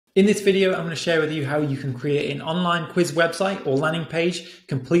In this video, I'm going to share with you how you can create an online quiz website or landing page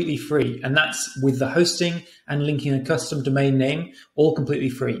completely free. And that's with the hosting and linking a custom domain name, all completely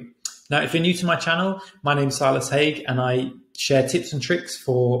free. Now, if you're new to my channel, my name is Silas Haig, and I share tips and tricks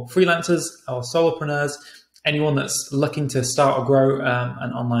for freelancers or solopreneurs, anyone that's looking to start or grow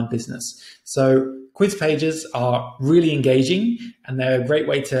an online business. So quiz pages are really engaging, and they're a great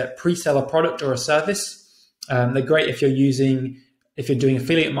way to pre-sell a product or a service. They're great if you're doing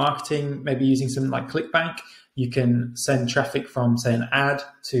affiliate marketing, maybe using something like Clickbank. You can send traffic from, say, an ad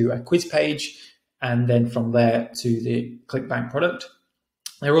to a quiz page, and then from there to the Clickbank product.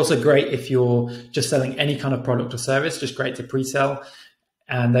 They're also great if you're just selling any kind of product or service, just great to pre-sell.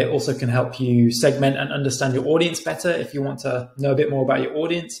 And they also can help you segment and understand your audience better. If you want to know a bit more about your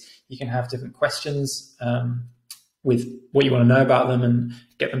audience, you can have different questions with what you want to know about them and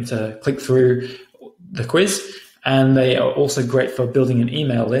get them to click through the quiz. And they are also great for building an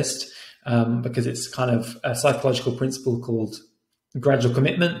email list because it's kind of a psychological principle called gradual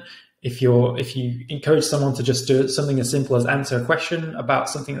commitment. If you encourage someone to just do something as simple as answer a question about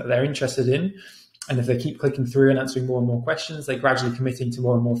something that they're interested in, and if they keep clicking through and answering more and more questions, they're gradually committing to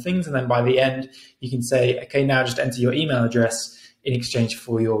more and more things. And then by the end, you can say, okay, now just enter your email address in exchange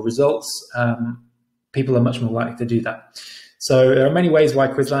for your results. People are much more likely to do that. So there are many ways why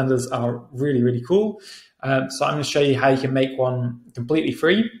Quizlanders are really, really cool. So I'm going to show you how you can make one completely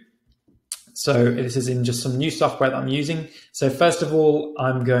free. So this is in just some new software that I'm using. So first of all,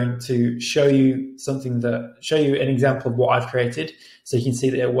 I'm going to show you an example of what I've created, so you can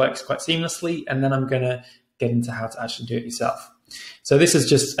see that it works quite seamlessly. And then I'm going to get into how to actually do it yourself. So this is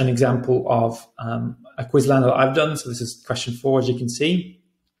just an example of a Quizlander that I've done. So this is question 4, as you can see.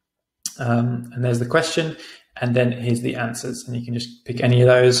 And there's the question, and then here's the answers. And you can just pick any of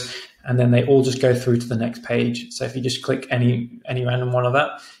those, and then they all just go through to the next page. So if you just click any random one of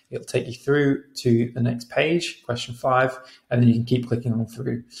that, it'll take you through to the next page, question 5, and then you can keep clicking on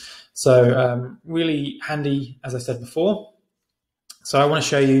through. So really handy, as I said before. So I want to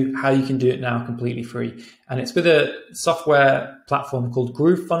show you how you can do it now completely free. And it's with a software platform called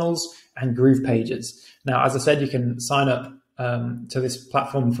Groovefunnels and Groovepages. Now, as I said, you can sign up to this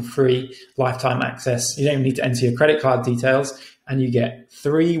platform for free, lifetime access. You don't even need to enter your credit card details, and you get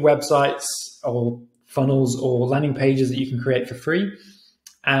 3 websites or funnels or landing pages that you can create for free.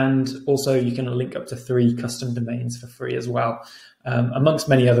 And also you can link up to 3 custom domains for free as well, amongst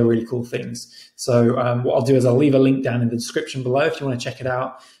many other really cool things. So what I'll do is I'll leave a link down in the description below if you want to check it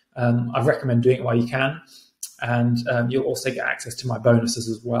out. I recommend doing it while you can. And you'll also get access to my bonuses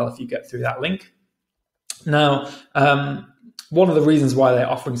as well if you get through that link. Now, one of the reasons why they're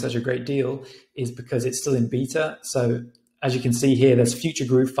offering such a great deal is because it's still in beta. So as you can see here, there's future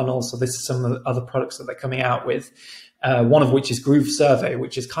Groovefunnels. So this is some of the other products that they're coming out with. One of which is GrooveSurvey,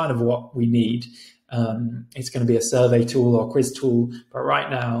 which is kind of what we need. It's going to be a survey tool or quiz tool, but right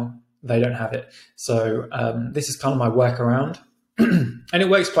now they don't have it. So this is kind of my workaround, and it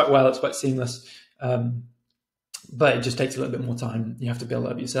works quite well. It's quite seamless, but it just takes a little bit more time. You have to build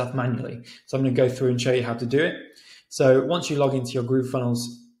it up yourself manually. So I'm going to go through and show you how to do it. So once you log into your Groovefunnels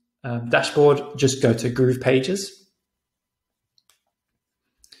dashboard, just go to Groovepages,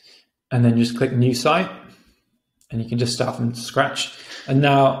 and then just click New Site. And you can just start from scratch. And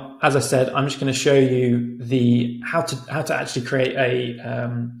now, as I said, I'm just going to show you how to actually create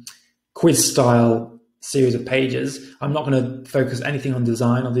a quiz style series of pages. I'm not going to focus anything on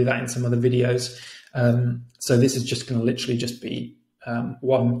design. I'll do that in some other videos. So this is just going to literally just be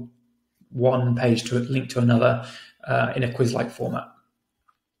one page to link to another in a quiz-like format.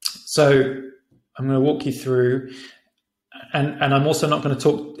 So I'm going to walk you through. And I'm also not going to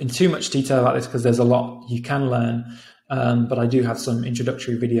talk in too much detail about this because there's a lot you can learn, but I do have some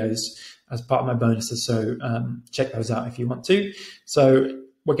introductory videos as part of my bonuses, so check those out if you want to. So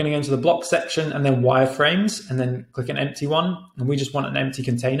we're going to go into the block section and then wireframes, and then click an empty one, and we just want an empty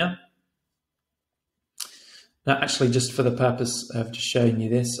container. Now, actually, just for the purpose of just showing you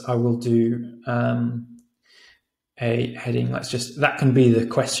this, I will do a heading. That can be the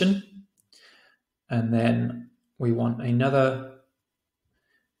question, and then we want another,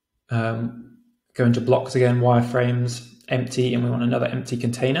 go into blocks again, wireframes, empty, and we want another empty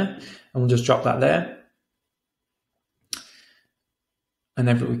container, and we'll just drop that there. And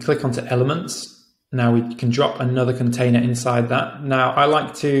then we click onto elements. Now we can drop another container inside that. Now I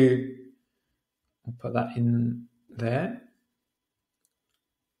like to put that in there.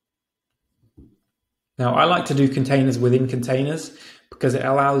 Now I like to do containers within containers because it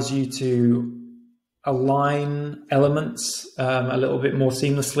allows you to align elements a little bit more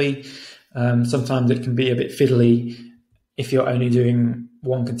seamlessly. Sometimes it can be a bit fiddly if you're only doing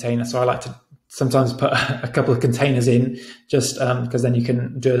one container. So I like to sometimes put a couple of containers in, just because then you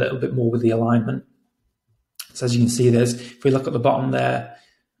can do a little bit more with the alignment. So as you can see, if we look at the bottom there,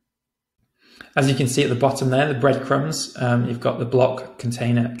 as you can see at the bottom there, the breadcrumbs, you've got the block,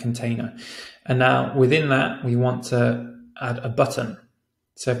 container. And now within that, we want to add a button.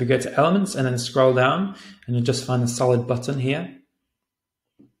 So if we go to elements and then scroll down, and you'll just find the solid button here.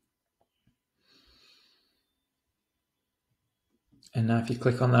 And now if you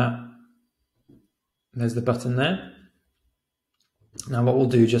click on that, there's the button there. Now what we'll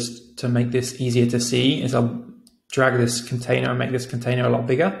do, just to make this easier to see, is I'll drag this container and make this container a lot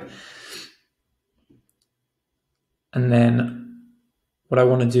bigger. And then what I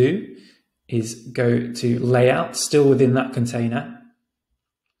want to do is go to layout, still within that container,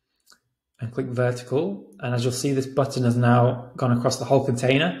 and click vertical. And as you'll see, this button has now gone across the whole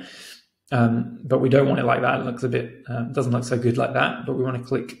container. But we don't want it like that. It looks a bit, doesn't look so good like that, but we want to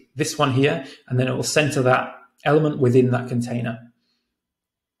click this one here, and then it will center that element within that container.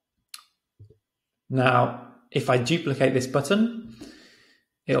 Now, if I duplicate this button,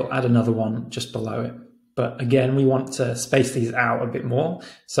 it'll add another one just below it. But again, we want to space these out a bit more.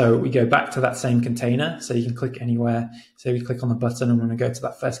 So we go back to that same container. So you can click anywhere. So we click on the button and we're going to go to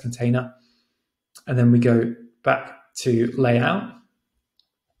that first container. And then we go back to layout.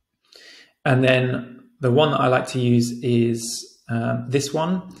 And then the one that I like to use is this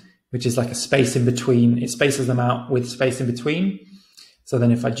one, which is like a space in between. It spaces them out with space in between. So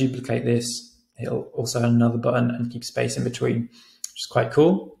then if I duplicate this, it'll also have another button and keep space in between, which is quite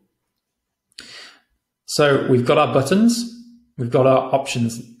cool. So we've got our buttons, we've got our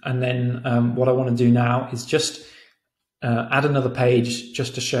options. And then what I want to do now is just add another page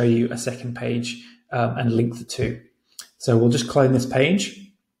just to show you a second page and link the two. So we'll just clone this page.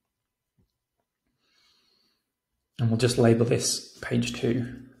 And we'll just label this page 2.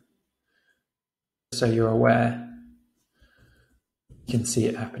 So you're aware, you can see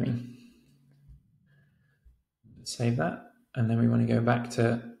it happening. Save that. And then we want to go back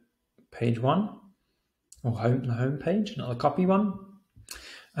to page 1, or the home page, not the copy one.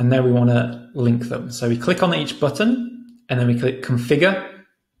 And there we want to link them. So we click on each button and then we click configure.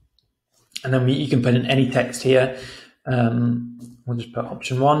 And then you can put in any text here. We'll just put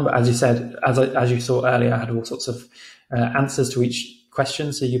option 1, but as you said, as you saw earlier, I had all sorts of answers to each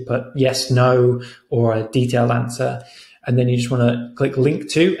question. So you put yes, no, or a detailed answer. And then you just want to click link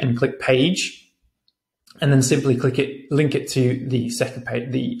to and click page, and then simply link it to the second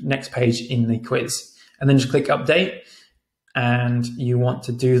page, the next page in the quiz. And then just click update. And you want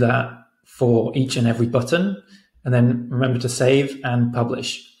to do that for each and every button. And then remember to save and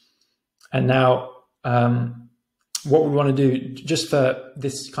publish. And now, what we want to do just for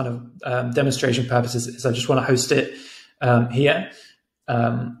this kind of demonstration purposes is I just want to host it here.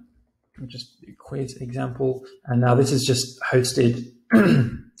 Just do quiz example. And now this is just hosted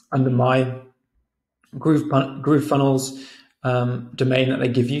under my Groovefunnels domain that they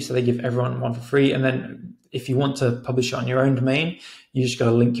give you. So they give everyone one for free. And then if you want to publish it on your own domain, you just got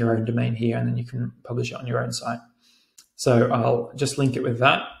to link your own domain here, and then you can publish it on your own site. So I'll just link it with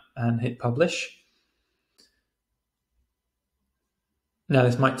that and hit publish. Now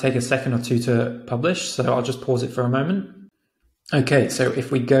this might take a second or two to publish, so I'll just pause it for a moment. Okay, so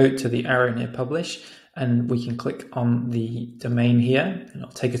if we go to the arrow near publish, and we can click on the domain here, and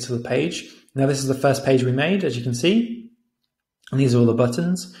it'll take us to the page. Now this is the first page we made, as you can see, and these are all the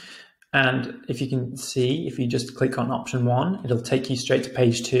buttons. And if you can see, if you just click on option 1, it'll take you straight to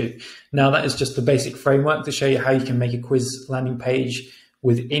page 2. Now that is just the basic framework to show you how you can make a quiz landing page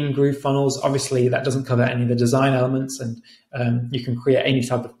within Groovefunnels. Obviously, that doesn't cover any of the design elements, and you can create any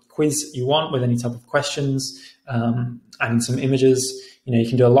type of quiz you want with any type of questions and some images. You know, you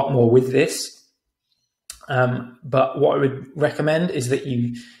can do a lot more with this. But what I would recommend is that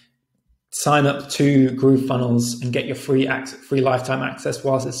you sign up to Groovefunnels and get your free lifetime access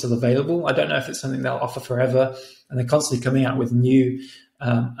whilst it's still available. I don't know if it's something they'll offer forever, and they're constantly coming out with new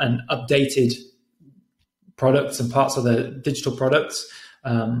and updated products and parts of the digital products,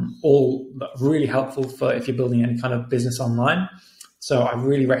 all really helpful for if you're building any kind of business online. So I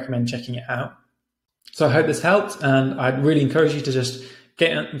really recommend checking it out. So I hope this helped, and I'd really encourage you to just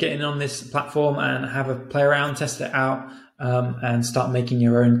get in on this platform and have a play around, test it out, and start making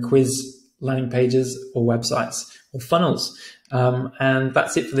your own quiz landing pages or websites or funnels. And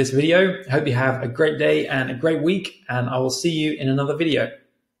that's it for this video. I hope you have a great day and a great week, and I will see you in another video.